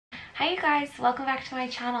Hi you guys, welcome back to my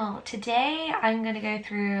channel. Today I'm going to go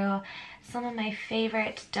through some of my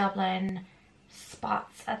favorite Dublin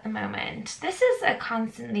spots at the moment. This is a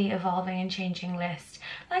constantly evolving and changing list,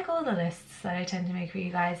 like all the lists that I tend to make for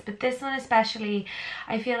you guys, but this one especially,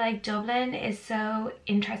 I feel like Dublin is so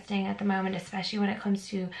interesting at the moment, especially when it comes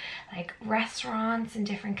to like restaurants and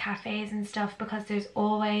different cafes and stuff, because there's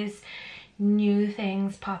always new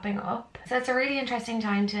things popping up. So it's a really interesting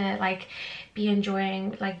time to like be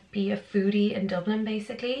enjoying, like be a foodie in Dublin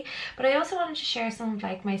basically. But I also wanted to share some of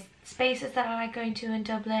like my spaces that I like going to in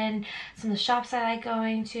Dublin, some of the shops I like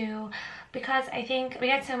going to, because I think we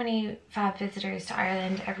get so many FAVE visitors to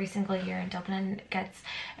Ireland every single year, and Dublin gets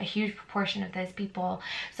a huge proportion of those people.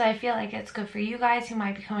 So I feel like it's good for you guys who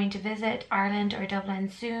might be coming to visit Ireland or Dublin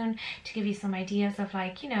soon to give you some ideas of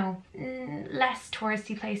like, you know, less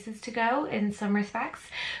touristy places to go in some respects.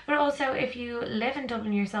 But also if you live in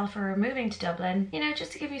Dublin yourself or are moving to Dublin, you know,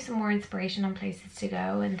 just to give you some more inspiration on places to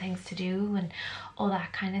go and things to do and all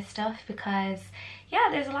that kind of stuff, because yeah,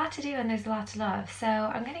 there's a lot to do and there's a lot to love. So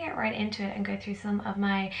I'm gonna get right into it and go through some of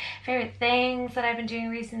my favorite things that I've been doing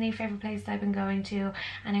recently, favorite places I've been going to,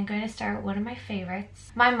 and I'm going to start with one of my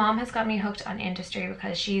favorites. My mom has got me hooked on industry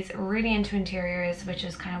because she's really into interiors, which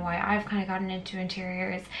is kind of why I've kind of gotten into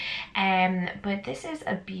interiors. But this is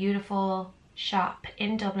a beautiful shop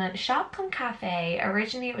in Dublin, shop cum cafe.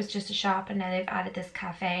 Originally it was just a shop and now they've added this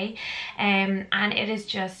cafe, and it is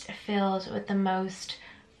just filled with the most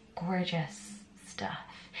gorgeous stuff.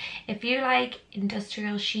 If you like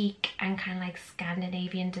industrial chic and kind of like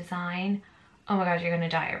Scandinavian design, oh my god, you're gonna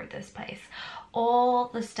die over this place. All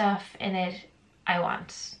the stuff in it I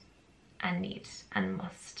want and need and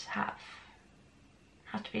must have.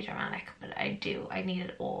 Not to be dramatic, but I need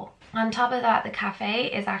it all. On top of that, the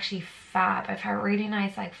cafe is actually fab. I've had really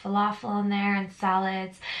nice like falafel in there and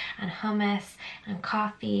salads and hummus and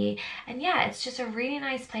coffee, and yeah, it's just a really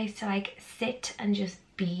nice place to like sit and just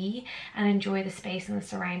be and enjoy the space and the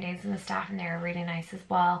surroundings, and the staff in there are really nice as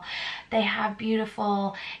well. They have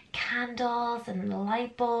beautiful candles and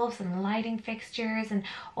light bulbs and lighting fixtures and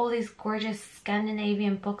all these gorgeous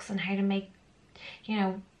Scandinavian books on how to make, you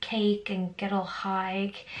know, cake and get all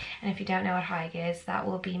high. And if you don't know what high is, that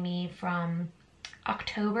will be me from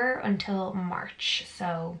October until March,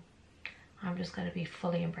 so I'm just going to be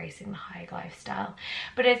fully embracing the high lifestyle.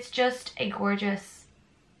 But it's just a gorgeous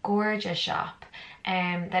shop,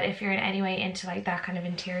 that if you're in any way into like that kind of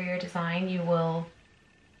interior design, you will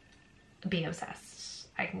be obsessed.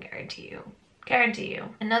 I can guarantee you.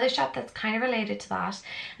 Another shop that's kind of related to that,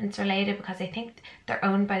 and it's related because I think they're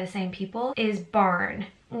owned by the same people, is Barn.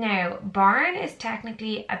 Now Barn is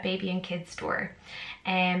technically a baby and kids store,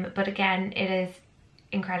 but again it is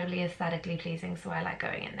incredibly aesthetically pleasing, so I like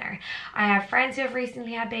going in there. I have friends who have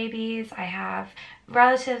recently had babies, I have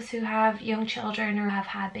relatives who have young children or have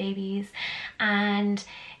had babies, and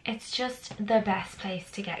it's just the best place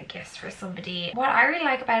to get gifts for somebody. What I really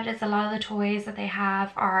like about it is a lot of the toys that they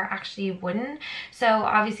have are actually wooden, so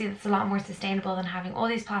obviously that's a lot more sustainable than having all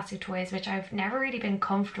these plastic toys, which I've never really been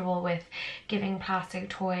comfortable with giving plastic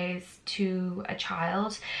toys to a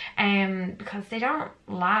child, because they don't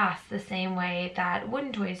last the same way that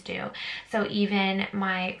wooden toys do. So even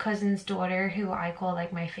my cousin's daughter, who I call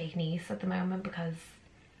like my fake niece at the moment, because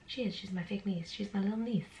she's my fake niece, she's my little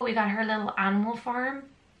niece. We got her little animal farm.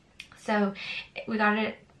 So we got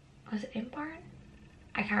it, was it in Barn?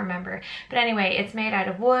 I can't remember. But anyway, it's made out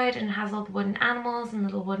of wood and has all the wooden animals and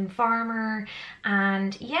little wooden farmer.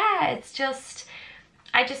 And yeah, it's just,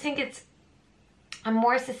 I just think it's a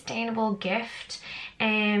more sustainable gift.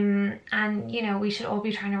 And you know, we should all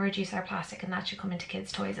be trying to reduce our plastic, and that should come into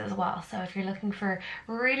kids' toys as well. So if you're looking for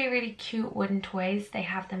really cute wooden toys, they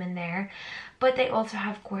have them in there. But they also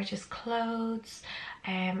have gorgeous clothes.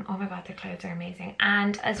 Oh my god, their clothes are amazing.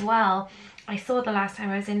 And as well, I saw the last time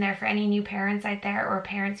I was in there, for any new parents out there or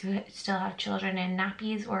parents who still have children in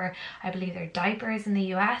nappies, or I believe they're diapers in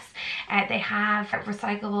the US, they have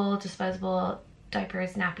recyclable, disposable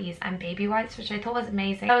diapers, nappies and baby wipes, which I thought was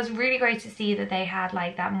amazing. It was really great to see that they had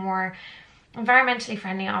like that more environmentally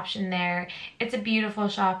friendly option there. It's a beautiful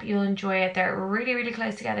shop, you'll enjoy it. They're really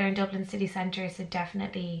close together in Dublin city centre, so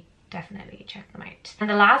definitely check them out. And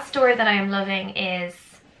the last store that I am loving is,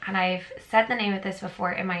 and I've said the name of this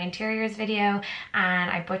before in my interiors video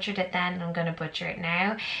and I butchered it then and I'm going to butcher it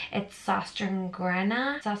now. It's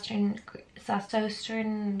Sostrengrena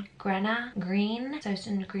Green.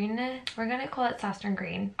 We're going to call it Sostren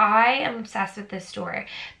Green. I am obsessed with this store.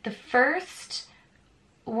 The first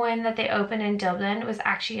one that they opened in Dublin was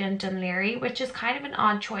actually in Dunleary, which is kind of an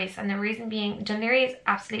odd choice, and the reason being, Dunleary is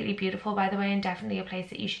absolutely beautiful, by the way, and definitely a place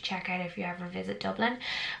that you should check out if you ever visit Dublin,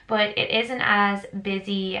 but it isn't as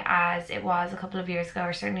busy as it was a couple of years ago,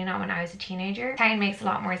 or certainly not when I was a teenager. Town makes a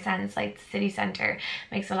lot more sense, like the city centre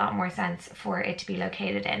makes a lot more sense for it to be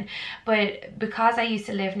located in, but because I used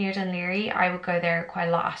to live near Dunleary, I would go there quite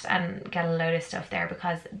a lot and get a load of stuff there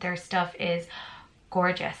because their stuff is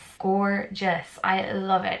gorgeous. I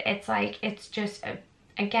love it. It's like, it's just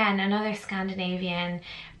again another Scandinavian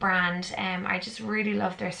brand. I just really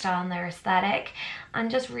love their style and their aesthetic, and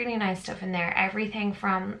just really nice stuff in there. Everything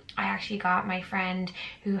from, I actually got my friend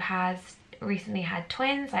who has recently had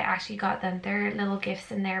twins, I actually got them their little gifts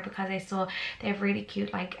in there because I saw they have really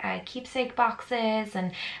cute like keepsake boxes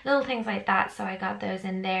and little things like that, so I got those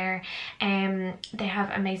in there. They have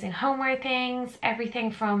amazing homeware things, everything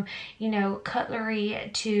from, you know, cutlery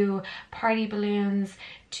to party balloons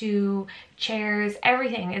to chairs,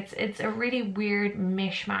 everything. It's a really weird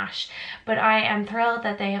mishmash, but I am thrilled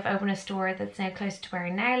that they have opened a store that's now close to where I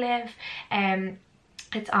now live.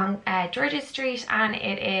 It's on George's Street, and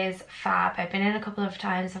it is fab. I've been in a couple of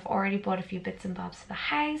times. I've already bought a few bits and bobs for the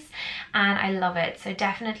house, and I love it. So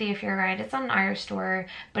definitely if you're around, it's not an Irish store,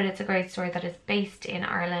 but it's a great store that is based in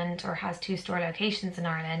Ireland, or has 2 store locations in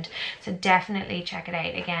Ireland. So definitely check it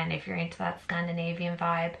out. Again, if you're into that Scandinavian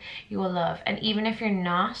vibe, you will love. And even if you're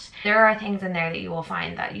not, there are things in there that you will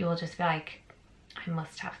find that you will just be like, I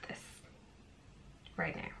must have this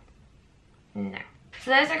right now. No. So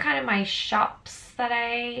those are kind of my shops that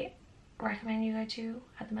I recommend you go to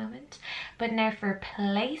at the moment. But now for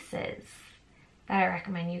places that I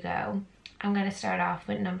recommend you go, I'm going to start off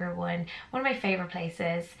with number 1. One of my favourite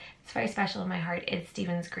places, it's very special in my heart, is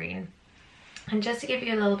Stephen's Green. And just to give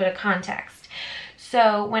you a little bit of context,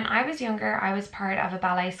 so when I was younger, I was part of a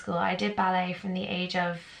ballet school. I did ballet from the age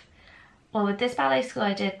of, well, with this ballet school,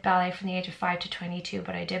 I did ballet from the age of 5 to 22,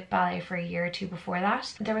 but I did ballet for a year or 2 before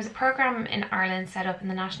that. There was a program in Ireland set up in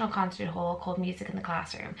the National Concert Hall called Music in the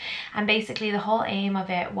Classroom. And basically the whole aim of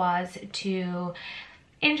it was to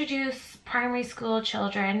introduce primary school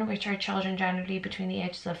children, which are children generally between the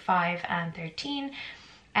ages of 5 and 13,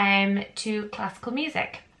 to classical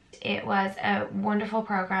music. It was a wonderful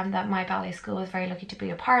program that my ballet school was very lucky to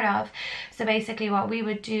be a part of. So basically what we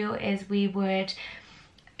would do is we would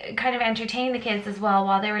kind of entertain the kids as well.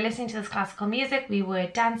 While they were listening to this classical music, we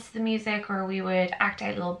would dance to the music, or we would act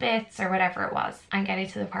out little bits, or whatever it was. I'm getting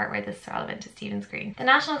to the part where this is relevant to Stephen's Green. The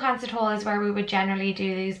National Concert Hall is where we would generally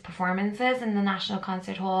do these performances, and the National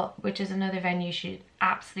Concert Hall, which is another venue you should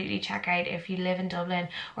absolutely check out if you live in Dublin,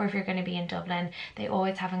 or if you're going to be in Dublin. They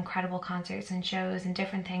always have incredible concerts and shows and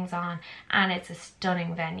different things on, and it's a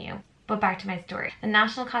stunning venue. But back to my story. The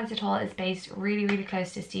National Concert Hall is based really, really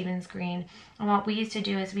close to Stephen's Green. And what we used to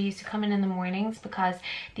do is we used to come in the mornings, because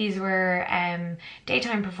these were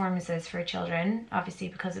daytime performances for children, obviously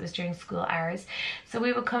because it was during school hours. So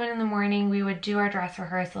we would come in the morning, we would do our dress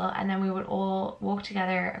rehearsal, and then we would all walk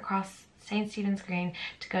together across St. Stephen's Green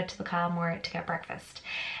to go to the Calmore to get breakfast.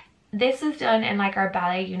 This was done in like our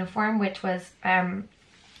ballet uniform, which was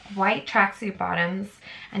white tracksuit bottoms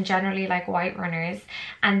and generally like white runners,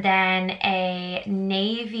 and then a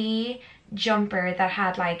navy jumper that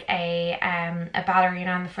had like a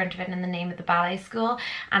ballerina on the front of it and the name of the ballet school,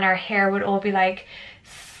 and our hair would all be like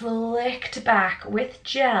slicked back with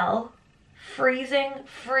gel,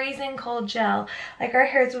 freezing cold gel. Like our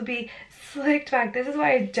hairs would be slicked back. This is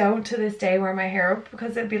why I don't to this day wear my hair up,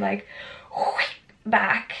 because it'd be like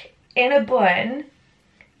back in a bun,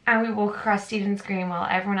 and we walk across Stephen's Green while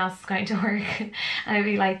everyone else is going to work, and it'd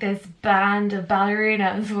be like this band of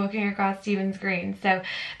ballerinas walking across Stephen's Green. So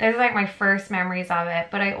those are like my first memories of it.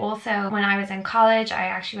 But I also, when I was in college, I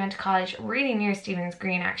actually went to college really near Stephen's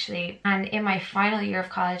Green actually, and in my final year of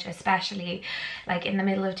college, especially like in the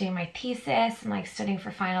middle of doing my thesis and like studying for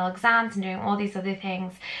final exams and doing all these other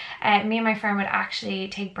things, me and my friend would actually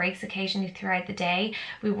take breaks occasionally throughout the day.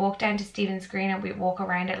 We walk down to Stephen's Green and we walk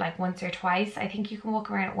around it like once or twice. I think you can walk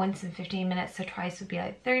around it once in 15 minutes, so twice would be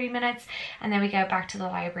like 30 minutes, and then we go back to the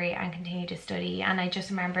library and continue to study. And I just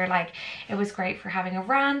remember like it was great for having a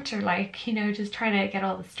rant, or like, you know, just trying to get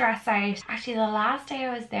all the stress out. Actually, the last day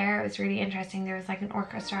I was there, it was really interesting. There was like an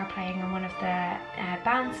orchestra playing on one of the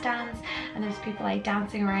bandstands, and there's people like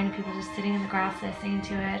dancing around and people just sitting in the grass listening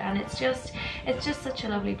to it, and it's just such a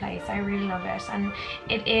lovely place. I really love it, and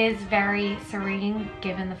it is very serene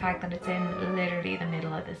given the fact that it's in literally the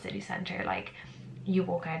middle of the city centre. Like, you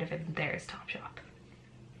walk out of it and there's Topshop,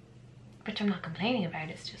 which I'm not complaining about,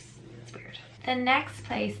 it's weird. The next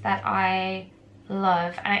place that I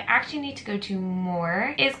love, and I actually need to go to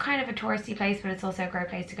more. It's kind of a touristy place, but it's also a great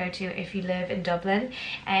place to go to if you live in Dublin.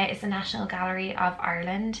 It's the National Gallery of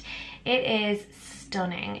Ireland. It is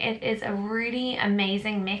stunning. It is a really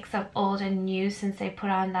amazing mix of old and new since they put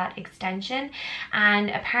on that extension, and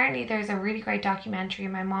apparently there's a really great documentary,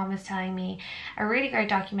 my mom was telling me, a really great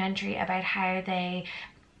documentary about how they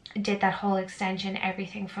did that whole extension,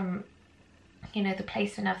 everything from, you know, the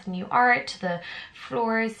placement of the new art to the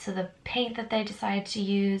floors to the paint that they decided to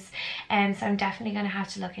use. And so I'm definitely going to have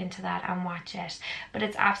to look into that and watch it, but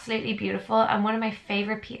it's absolutely beautiful. And one of my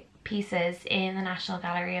favorite pieces in the National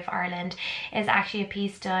Gallery of Ireland is actually a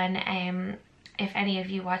piece done, if any of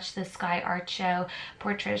you watch the Sky Art Show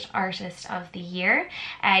Portrait Artist of the Year,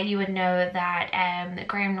 you would know that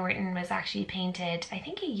Graham Norton was actually painted, I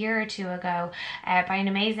think a year or two ago, by an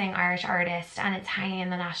amazing Irish artist, and it's hanging in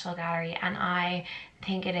the National Gallery, and I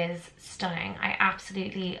think it is stunning. I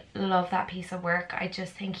absolutely love that piece of work. I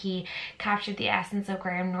just think he captured the essence of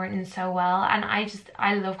Graham Norton so well, and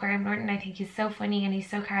I love Graham Norton. I think he's so funny and he's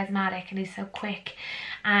so charismatic and he's so quick,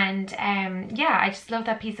 and yeah, I just love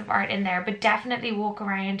that piece of art in there. But definitely walk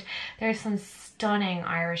around, there's some stunning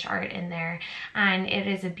Irish art in there, and it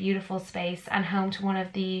is a beautiful space and home to one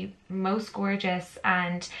of the most gorgeous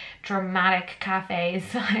and dramatic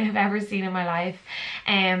cafes I have ever seen in my life.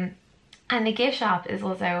 And the gift shop is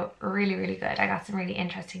also really, really good. I got some really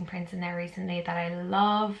interesting prints in there recently that I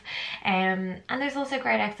love. And there's also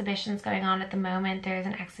great exhibitions going on at the moment. There's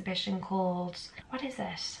an exhibition called, what is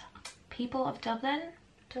it? People of Dublin?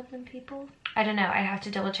 Dublin People? I don't know, I have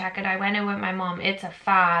to double check it. I went in with my mom. It's a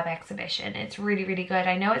fab exhibition. It's really, really good.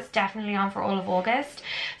 I know it's definitely on for all of August.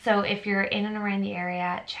 So if you're in and around the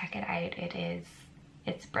area, check it out.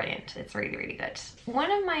 It's brilliant. It's really, really good. One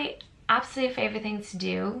of my absolute favorite things to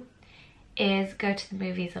do is go to the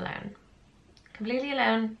movies alone. Completely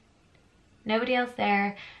alone. Nobody else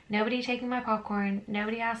there. Nobody taking my popcorn.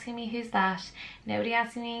 Nobody asking me who's that. Nobody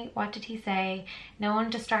asking me what did he say. No one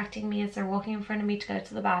distracting me as they're walking in front of me to go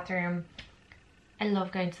to the bathroom. I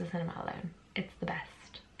love going to the cinema alone. It's the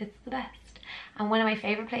best. It's the best. And one of my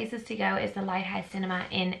favorite places to go is the Lighthouse Cinema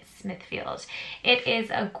in Smithfield. It is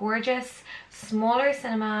a gorgeous, smaller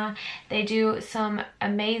cinema. They do some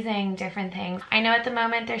amazing different things. I know at the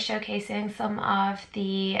moment they're showcasing some of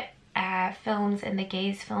the films in the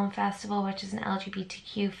Gaze Film Festival, which is an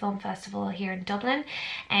LGBTQ film festival here in Dublin.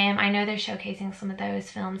 I know they're showcasing some of those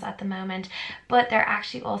films at the moment, but they're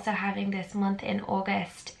actually also having this month in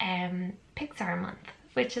August, Pixar month,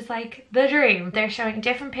 which is like the dream. They're showing a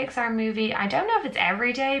different Pixar movie. I don't know if it's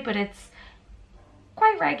every day, but it's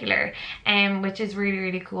quite regular, which is really,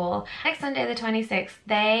 really cool. Next Sunday the 26th,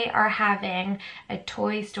 they are having a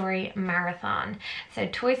Toy Story marathon. So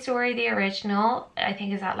Toy Story the original, I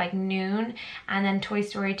think, is at like noon, and then Toy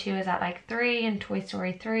Story 2 is at like 3, and Toy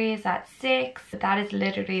Story 3 is at 6. That is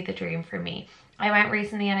literally the dream for me. I went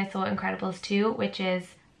recently and I saw Incredibles 2, which is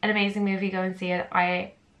an amazing movie. Go and see it.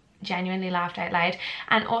 I genuinely laughed out loud,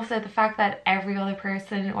 and also the fact that every other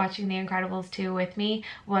person watching The Incredibles 2 with me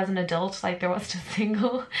was an adult. Like, there wasn't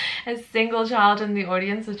a single child in the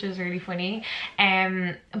audience, which is really funny.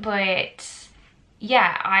 But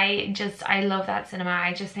yeah, I love that cinema.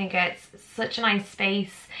 I just think it's such a nice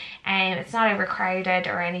space, and it's not overcrowded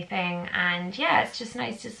or anything, and yeah, it's just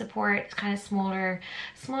nice to support kind of smaller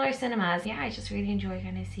cinemas. Yeah, I just really enjoy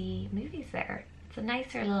going to see movies there. It's a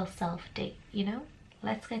nicer little self date, you know.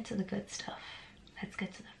 Let's get to the good stuff. Let's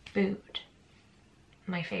get to the food.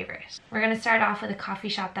 My favorite. We're gonna start off with a coffee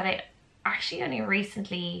shop that I actually only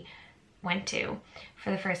recently went to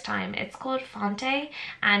for the first time. It's called Fonte,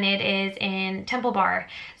 and it is in Temple Bar.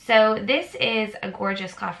 So this is a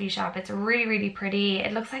gorgeous coffee shop. It's really, really pretty.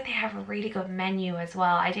 It looks like they have a really good menu as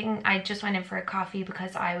well. I just went in for a coffee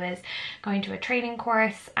because I was going to a training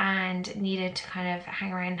course and needed to kind of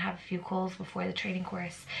hang around and have a few calls before the training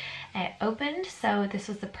course opened. So this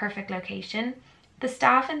was the perfect location. The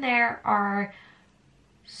staff in there are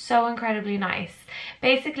so incredibly nice.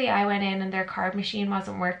 Basically, I went in and their card machine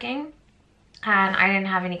wasn't working, and I didn't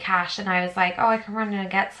have any cash, and I was like, oh, I can run in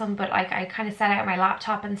and get some, but like I kind of set out my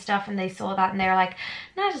laptop and stuff, and they saw that and they were like,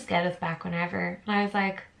 no, just get us back whenever. And I was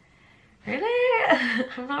like, really?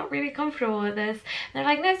 I'm not really comfortable with this. And they're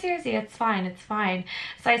like, no, seriously, it's fine, it's fine.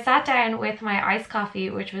 So I sat down with my iced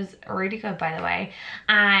coffee, which was really good, by the way,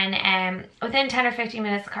 and within 10 or 15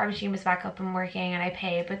 minutes the card machine was back up and working, and I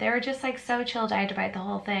paid. But they were just like so chilled out about the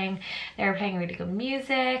whole thing. They were playing really good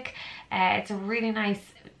music. It's a really nice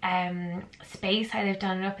space how they've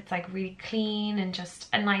done it up. It's like really clean and just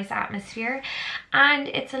a nice atmosphere, and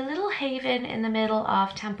it's a little haven in the middle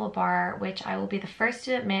of Temple Bar, which I will be the first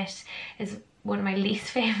to admit is one of my least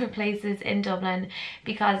favorite places in Dublin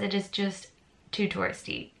because it is just too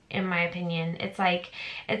touristy, in my opinion. It's like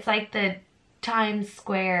the Times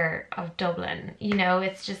Square of Dublin, you know.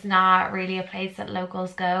 It's just not really a place that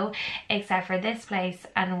locals go, except for this place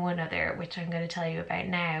and one other, which I'm going to tell you about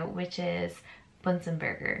now, which is Bunsen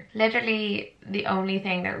Burger. Literally the only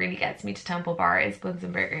thing that really gets me to Temple Bar is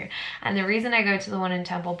Bunsen Burger, and the reason I go to the one in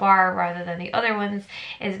Temple Bar rather than the other ones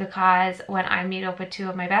is because when I meet up with two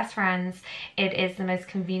of my best friends, it is the most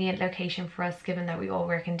convenient location for us given that we all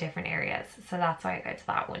work in different areas, so that's why I go to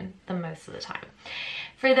that one the most of the time.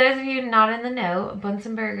 For those of you not in the know,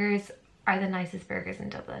 Bunsen Burgers are the nicest burgers in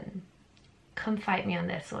Dublin. Come fight me on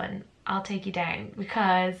this one. I'll take you down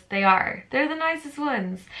because they're the nicest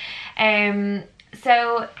ones.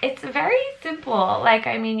 So it's very simple. Like,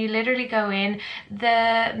 I mean, you literally go in,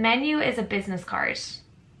 the menu is a business card.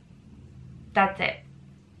 That's it.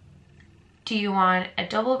 Do you want a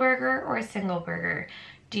double burger or a single burger?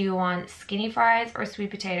 Do you want skinny fries or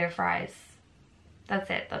sweet potato fries? That's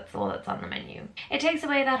it. That's all that's on the menu. It takes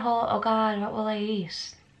away that whole, oh God, what will I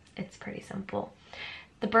eat? It's pretty simple.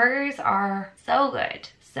 The burgers are so good.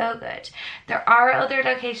 So good. There are other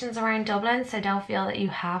locations around Dublin, so don't feel that you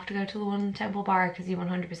have to go to the one in Temple Bar because you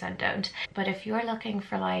 100% don't. But if you're looking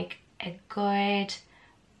for like a good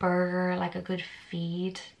burger, like a good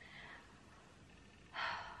feed,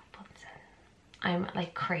 Bunsen. I'm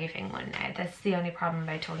like craving one now. That's the only problem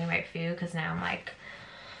about talking about food, because now I'm like,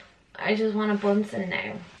 I just want a Bunsen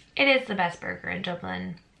now. It is the best burger in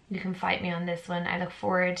Dublin. You can fight me on this one. I look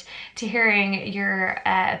forward to hearing your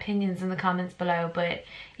opinions in the comments below. But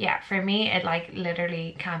yeah, for me, it like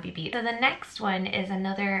literally can't be beat. So the next one is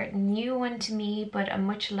another new one to me, but a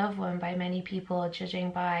much loved one by many people,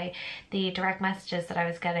 judging by the direct messages that I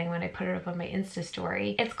was getting when I put it up on my Insta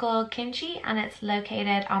story. It's called Kimchi and it's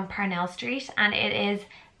located on Parnell Street, and it is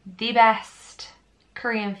the best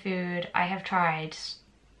Korean food I have tried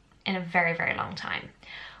in a very, very long time.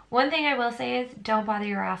 One thing I will say is don't bother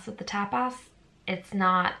your ass with the tapas. It's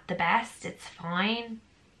not the best, it's fine.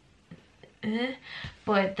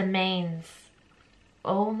 But the mains,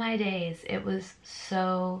 oh my days, it was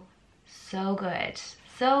so good.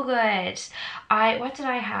 So good. What did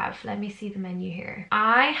I have? Let me see the menu here.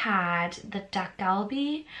 I had the dak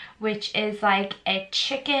galbi, which is like a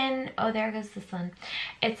chicken. Oh, there goes the sun.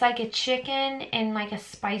 It's like a chicken in like a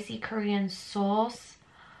spicy Korean sauce.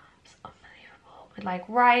 With like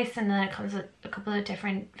rice, and then it comes with a couple of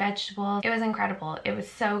different vegetables. It was incredible. It was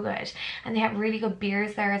so good, and they have really good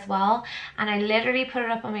beers there as well. And I literally put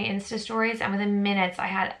it up on my Insta stories, and within minutes I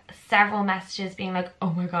had several messages being like, oh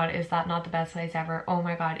my god, is that not the best place ever? Oh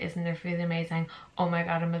my god, isn't their food amazing? Oh my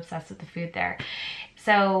god, I'm obsessed with the food there.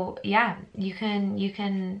 So yeah, you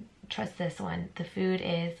can trust this one. The food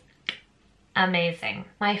is amazing.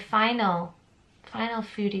 My final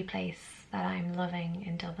foodie place that I'm loving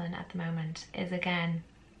in Dublin at the moment is again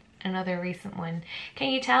another recent one. Can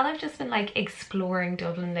you tell I've just been like exploring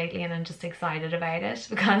Dublin lately, and I'm just excited about it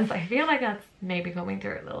because I feel like that's maybe coming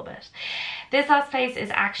through a little bit. This last place is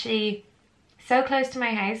actually so close to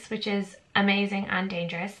my house, which is amazing and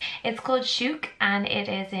dangerous. It's called Shuk and it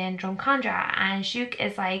is in Drumcondra, and Shuk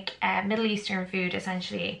is like Middle Eastern food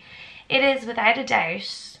essentially. It is without a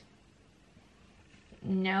doubt,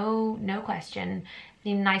 no question,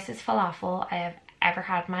 the nicest falafel I have ever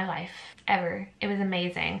had in my life, ever. It was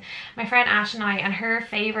amazing. My friend Ash and her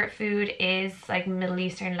favorite food is like Middle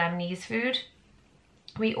Eastern Lebanese food.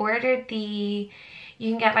 We ordered you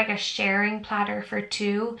can get like a sharing platter for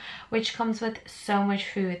two, which comes with so much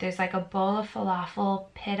food. There's like a bowl of falafel,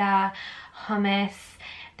 pita, hummus,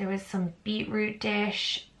 there was some beetroot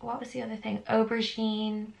dish, what was the other thing?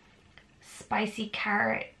 Aubergine, spicy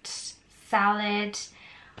carrot, salad.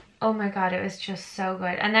 Oh my god, it was just so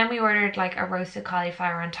good. And then we ordered like a roasted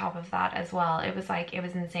cauliflower on top of that as well. It was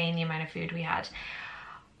insane the amount of food we had.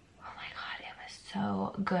 Oh my god, it was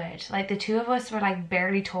so good. Like the two of us were like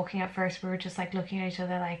barely talking at first. We were just like looking at each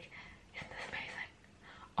other like, isn't this amazing?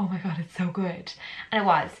 Oh my god, it's so good. And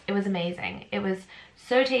it was amazing. It was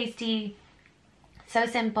so tasty, so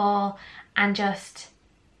simple, and just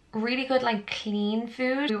really good, like clean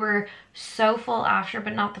food. We were so full after,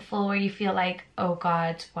 but not the full where you feel like, oh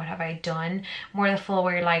god, what have I done? More the full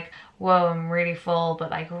where you're like, whoa, I'm really full,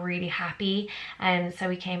 but like really happy. And so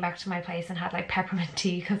we came back to my place and had like peppermint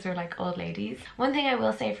tea because we're like old ladies. One thing I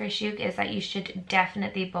will say for Shuk is that you should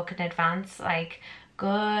definitely book in advance. Like,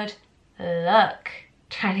 good luck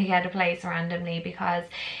trying to get a place randomly because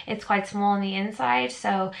it's quite small on the inside.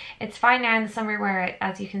 So it's fine now in the summer where,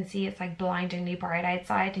 as you can see, it's like blindingly bright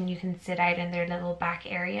outside and you can sit out in their little back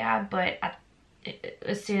area, but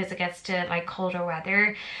as soon as it gets to like colder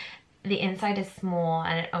weather, the inside is small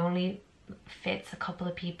and it only fits a couple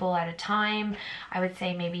of people at a time. I would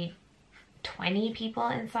say maybe 20 people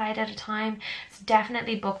inside at a time, so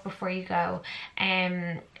definitely book before you go.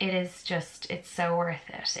 It is just, it's so worth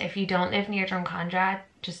it. If you don't live near Drumcondra,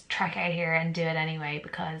 just trek out here and do it anyway,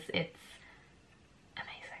 because it's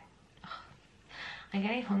amazing. I'm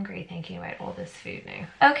getting hungry thinking about all this food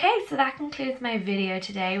now. Okay, so that concludes my video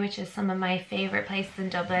today, which is some of my favorite places in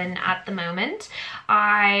Dublin at the moment.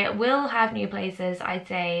 I will have new places, I'd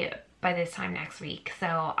say, by this time next week,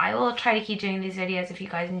 so I will try to keep doing these videos if you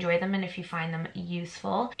guys enjoy them and if you find them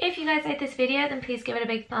useful. If you guys like this video, then please give it a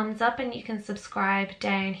big thumbs up, and you can subscribe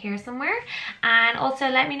down here somewhere. And also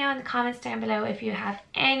let me know in the comments down below if you have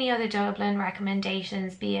any other Dublin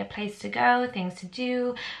recommendations, be it place to go, things to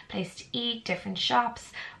do, place to eat, different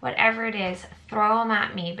shops, whatever it is, throw them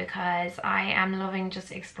at me, because I am loving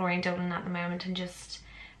just exploring Dublin at the moment and just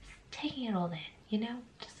taking it all in, you know,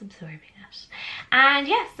 just absorbing it. And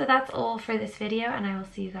yes, so that's all for this video, and I will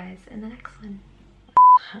see you guys in the next one.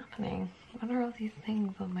 What's happening? What are all these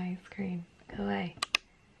things on my screen? Go away.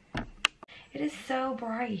 It is so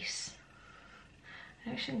bright. I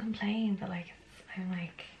know I shouldn't complain, but like, I'm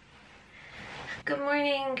like, good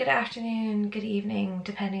morning, good afternoon, good evening,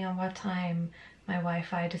 depending on what time my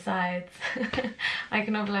Wi-Fi decides I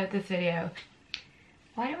can upload this video.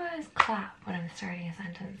 Why do I always clap when I'm starting a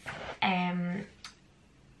sentence?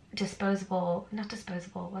 Disposable, not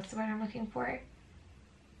disposable, what's the word I'm looking for?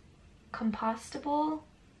 Compostable?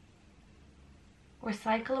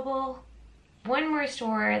 Recyclable? One more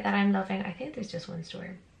store that I'm loving. I think there's just one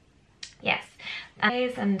store. Yes.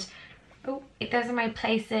 And oh, those are my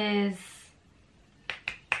places.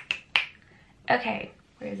 Okay,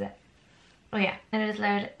 where is it? Oh yeah, and it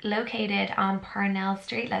is located on Parnell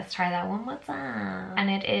Street. Let's try that one. What's that? And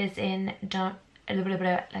it is in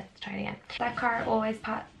let's try it again. That car always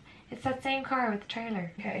it's that same car with the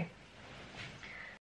trailer. Okay.